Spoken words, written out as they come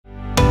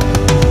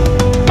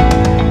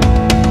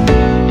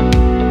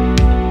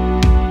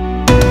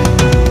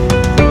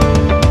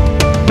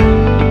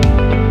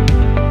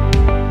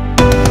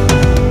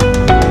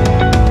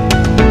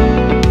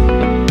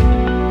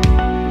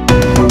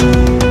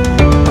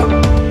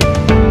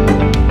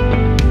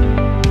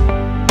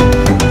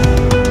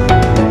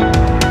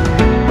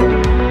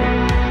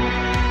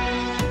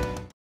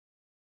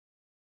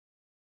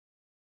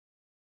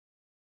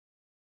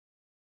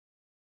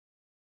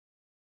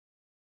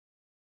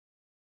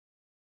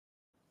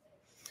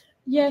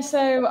Yeah,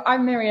 so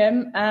I'm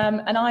Miriam,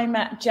 and I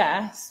met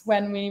Jess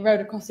when we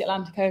rowed across the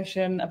Atlantic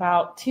Ocean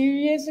about 2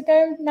 years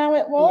ago now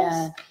it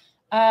was.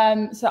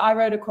 Yeah. So I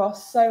rowed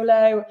across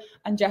solo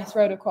and Jess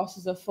rowed across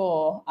as a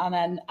four, and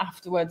then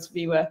afterwards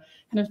we were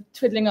kind of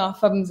twiddling our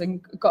thumbs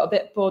and got a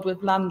bit bored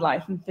with land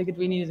life and figured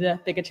we needed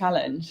a bigger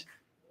challenge.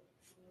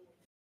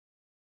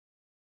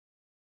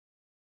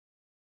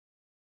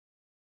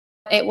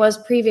 It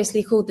was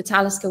previously called the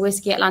Talisker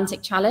Whiskey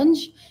Atlantic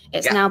Challenge.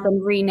 It's now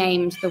been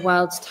renamed the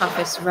World's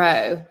Toughest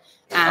Row.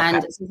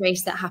 And it's a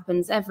race that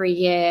happens every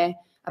year,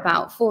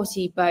 about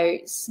 40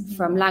 boats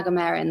from La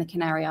Gomera in the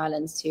Canary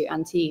Islands to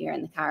Antigua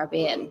in the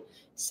Caribbean.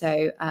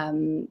 So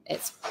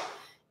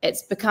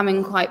it's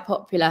becoming quite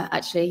popular,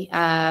 actually.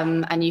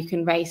 And you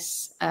can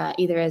race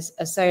either as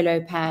a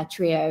solo, pair,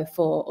 trio,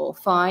 4 or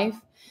 5.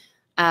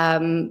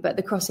 But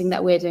the crossing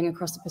that we're doing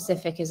across the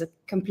Pacific is a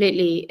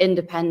completely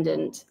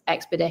independent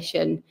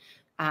expedition,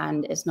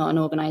 and it's not an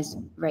organized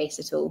race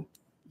at all.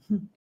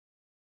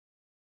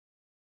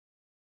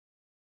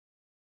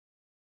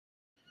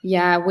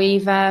 Yeah,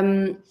 we've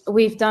done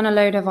a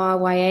load of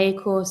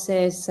RYA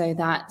courses, so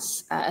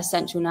that's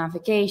essential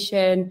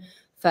navigation,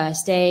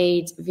 first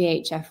aid,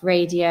 VHF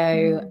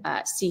radio,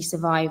 sea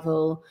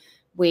survival.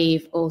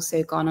 We've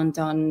also gone and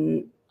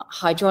done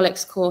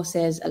hydraulics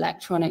courses,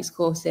 electronics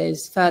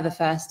courses, further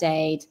first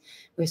aid.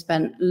 We've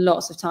spent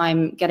lots of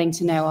time getting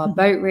to know our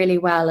boat really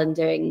well and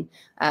doing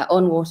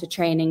on-water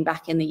training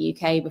back in the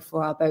UK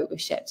before our boat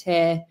was shipped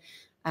here.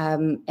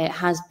 It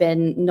has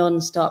been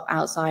non-stop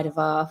outside of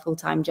our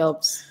full-time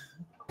jobs.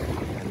 So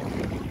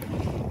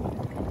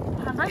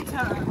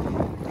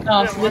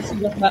this is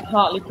looking at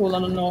Hartlepool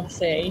on the North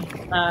Sea.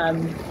 I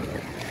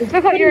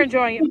thought you were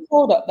enjoying it.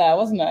 Cold up there,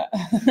 wasn't it?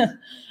 And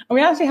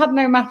we actually had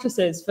no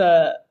mattresses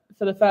for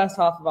the first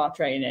half of our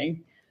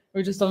training. We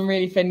were just on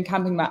really thin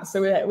camping mats,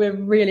 so we're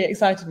really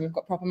excited. We've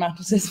got proper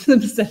mattresses for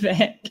the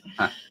Pacific.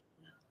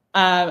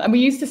 And we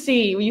used to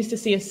see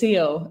a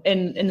seal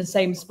in the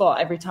same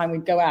spot every time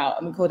we'd go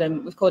out, and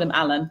we've called him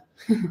Alan.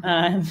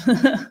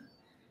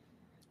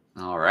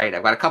 All right,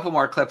 I've got a couple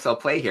more clips I'll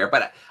play here,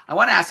 but I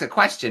want to ask a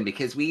question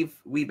because we've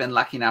been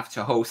lucky enough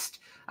to host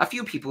a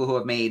few people who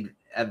have made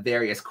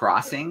various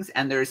crossings,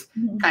 and there's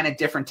kind of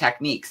different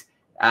techniques.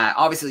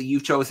 Obviously,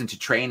 you've chosen to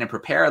train and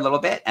prepare a little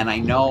bit, and I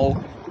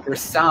know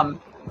there's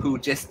some who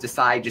just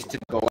decide just to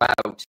go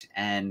out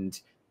and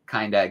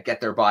kind of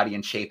get their body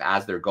in shape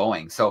as they're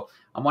going. So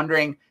I'm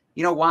wondering,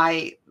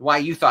 why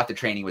you thought the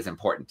training was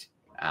important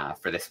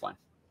for this one.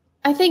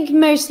 I think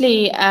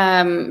mostly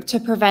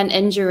to prevent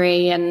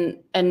injury and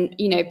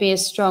be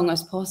as strong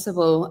as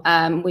possible.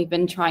 We've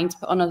been trying to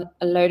put on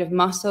a load of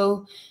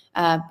muscle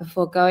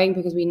before going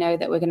because we know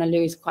that we're going to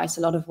lose quite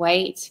a lot of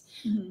weight.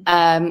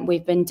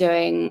 We've been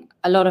doing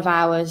a lot of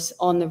hours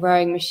on the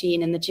rowing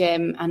machine in the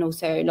gym and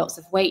also lots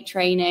of weight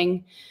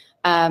training.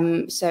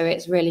 So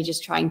it's really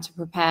just trying to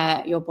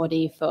prepare your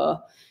body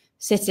for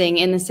sitting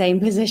in the same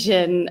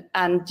position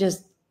and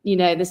just,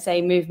 the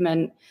same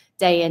movement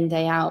day in,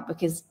 day out,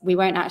 because we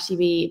won't actually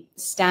be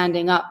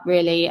standing up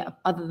really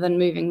other than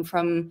moving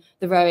from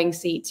the rowing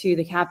seat to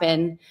the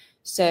cabin.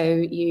 So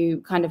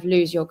you kind of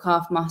lose your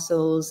calf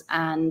muscles,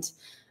 and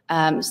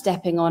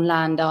stepping on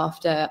land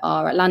after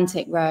our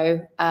Atlantic row,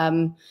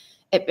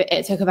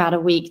 it took about a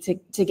week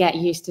to get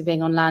used to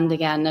being on land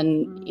again.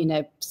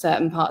 And,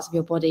 certain parts of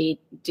your body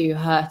do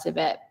hurt a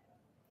bit.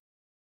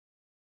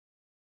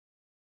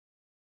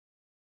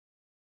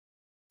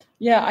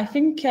 Yeah, I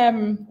think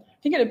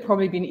it would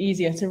probably been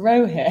easier to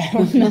row here.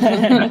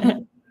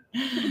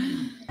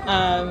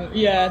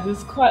 Yeah,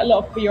 there's quite a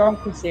lot of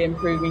bureaucracy in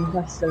proving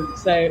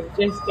customs. So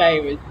this day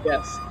was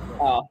just,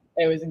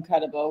 it was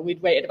incredible.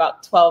 We'd waited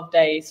about 12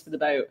 days for the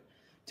boat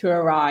to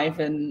arrive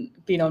and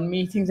been on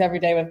meetings every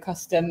day with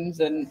customs,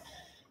 and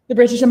the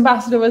British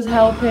ambassador was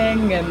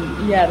helping,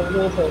 and yeah, there was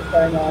all sorts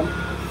going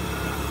on.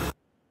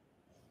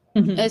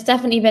 It's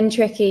definitely been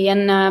tricky,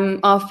 and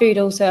our food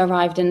also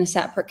arrived in a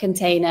separate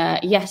container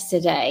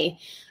yesterday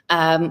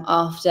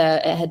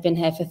after it had been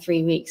here for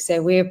 3 weeks.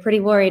 So we were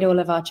pretty worried all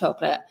of our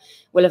chocolate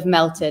will have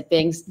melted,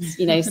 being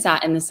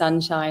sat in the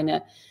sunshine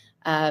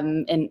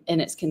in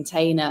its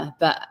container.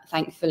 But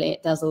thankfully,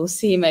 it does all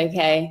seem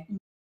okay.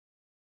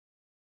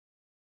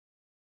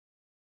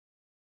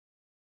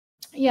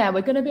 Yeah,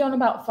 we're going to be on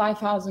about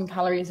 5,000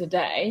 calories a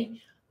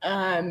day.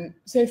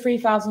 So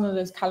 3,000 of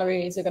those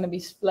calories are going to be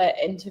split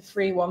into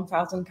 3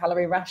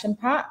 1,000-calorie ration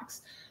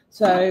packs.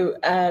 So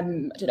I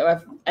don't know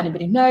if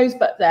anybody knows,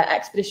 but they're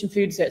expedition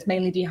food, so it's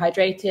mainly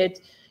dehydrated.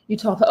 You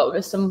top it up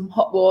with some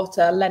hot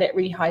water, let it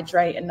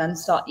rehydrate, and then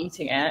start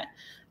eating it.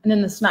 And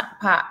then the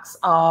snack packs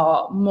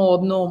are more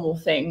normal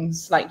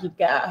things like you'd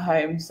get at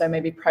home. So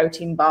maybe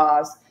protein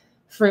bars,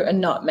 fruit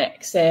and nut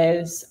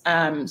mixes,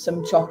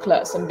 some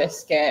chocolate, some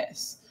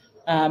biscuits.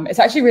 It's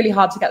actually really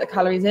hard to get the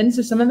calories in.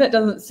 So some of it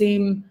doesn't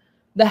seem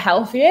the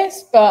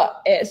healthiest,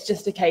 but it's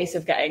just a case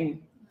of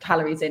getting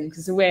calories in,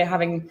 because we're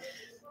having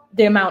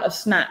the amount of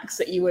snacks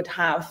that you would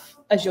have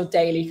as your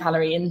daily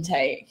calorie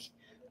intake.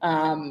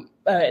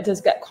 It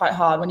does get quite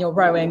hard when you're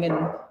rowing,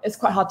 and it's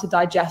quite hard to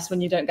digest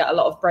when you don't get a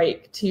lot of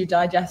break to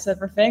digest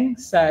everything.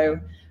 So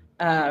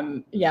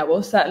yeah,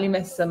 we'll certainly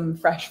miss some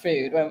fresh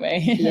food, won't we?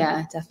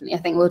 Yeah, definitely. I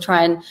think we'll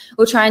try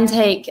and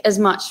take as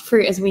much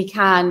fruit as we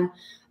can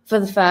for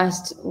the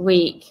first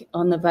week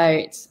on the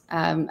boat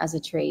as a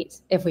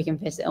treat, if we can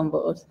fit it on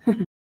board.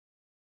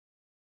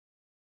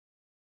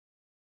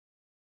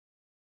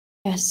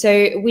 Yeah,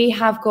 so we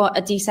have got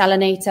a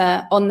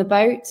desalinator on the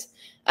boat.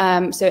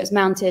 So it's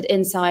mounted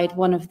inside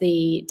one of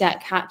the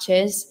deck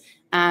hatches,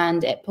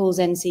 and it pulls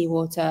in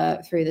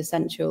seawater through the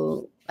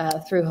central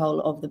through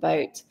hole of the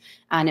boat,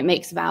 and it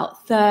makes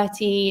about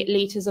 30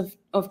 litres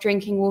of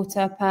drinking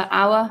water per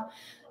hour.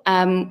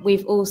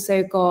 We've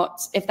also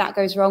got, if that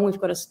goes wrong,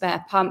 we've got a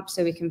spare pump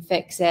so we can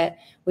fix it.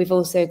 We've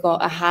also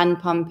got a hand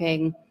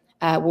pumping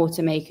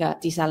water maker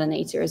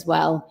desalinator as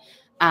well.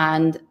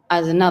 And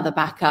as another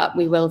backup,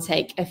 we will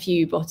take a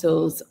few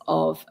bottles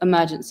of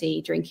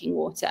emergency drinking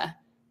water.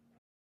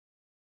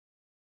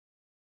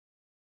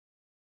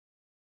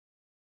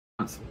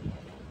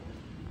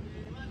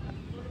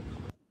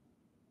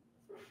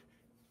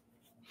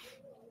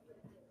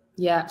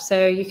 Yeah,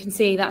 so you can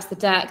see that's the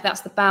deck,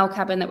 that's the bow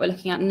cabin that we're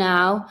looking at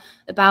now.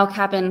 The bow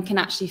cabin can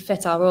actually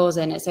fit our oars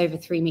in, it's over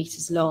 3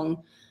 meters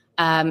long.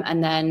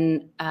 And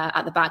then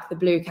at the back, the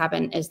blue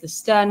cabin is the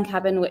stern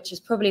cabin, which is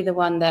probably the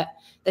one that,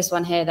 this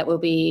one here, that we'll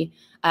be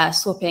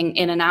swapping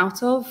in and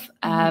out of.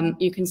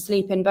 You can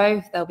sleep in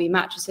both, there'll be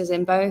mattresses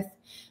in both.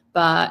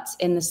 But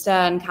in the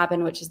stern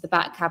cabin, which is the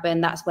back cabin,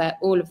 that's where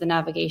all of the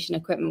navigation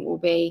equipment will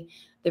be.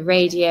 The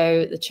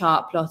radio, the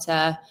chart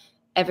plotter,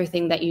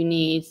 everything that you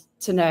need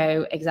to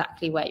know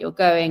exactly where you're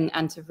going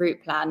and to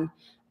route plan.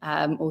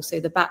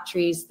 Also the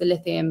batteries, the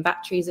lithium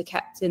batteries are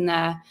kept in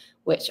there,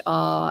 which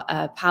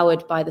are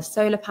powered by the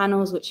solar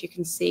panels, which you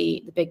can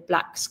see the big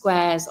black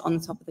squares on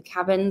the top of the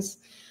cabins.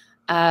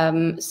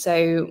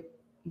 So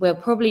we'll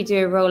probably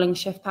do a rolling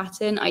shift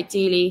pattern.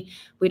 Ideally,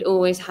 we'd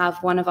always have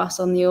one of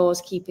us on the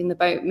oars keeping the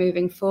boat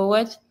moving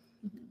forward.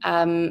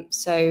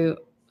 So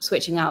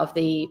switching out of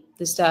the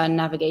stern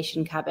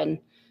navigation cabin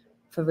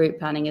for route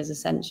planning is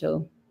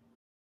essential.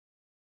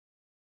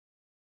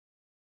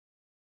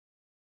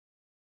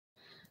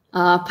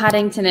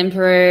 Paddington in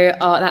Peru,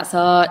 that's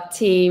our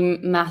team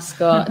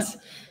mascot.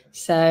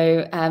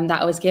 So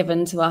that was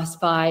given to us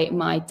by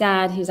my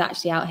dad, who's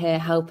actually out here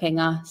helping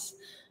us.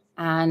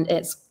 And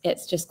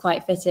it's just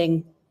quite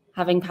fitting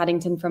having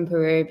Paddington from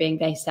Peru being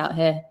based out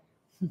here.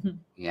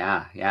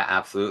 Yeah,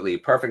 absolutely.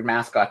 Perfect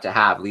mascot to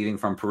have, leaving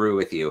from Peru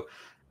with you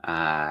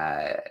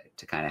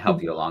to kind of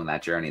help you along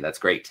that journey. That's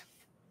great.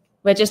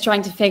 We're just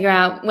trying to figure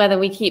out whether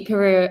we keep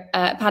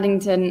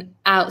Paddington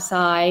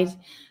outside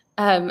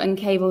and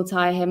cable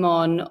tie him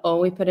on, or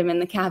we put him in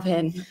the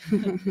cabin.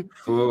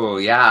 Ooh,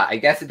 yeah. I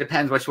guess it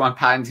depends what you want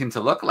Paddington to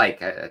look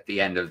like at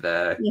the end of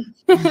the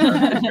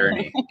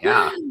journey.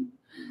 Yeah.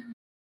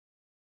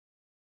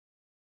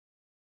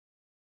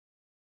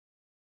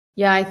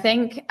 Yeah, I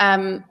think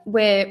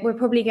we're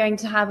probably going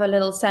to have a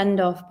little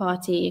send-off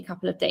party a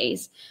couple of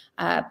days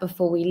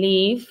before we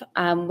leave.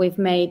 We've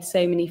made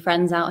so many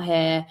friends out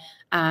here,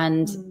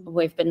 and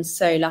we've been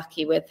so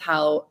lucky with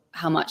how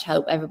much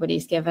help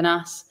everybody's given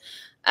us.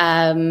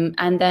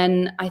 And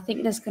then I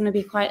think there's going to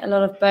be quite a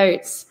lot of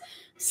boats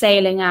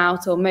sailing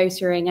out or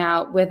motoring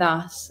out with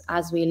us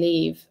as we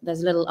leave.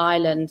 There's a little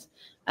island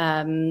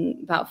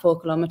about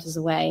 4 kilometers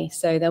away,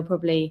 so they'll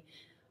probably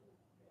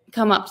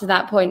come up to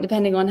that point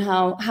depending on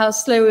how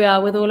slow we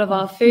are with all of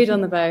our food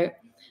on the boat.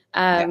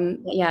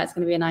 But yeah, it's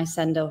going to be a nice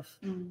send-off.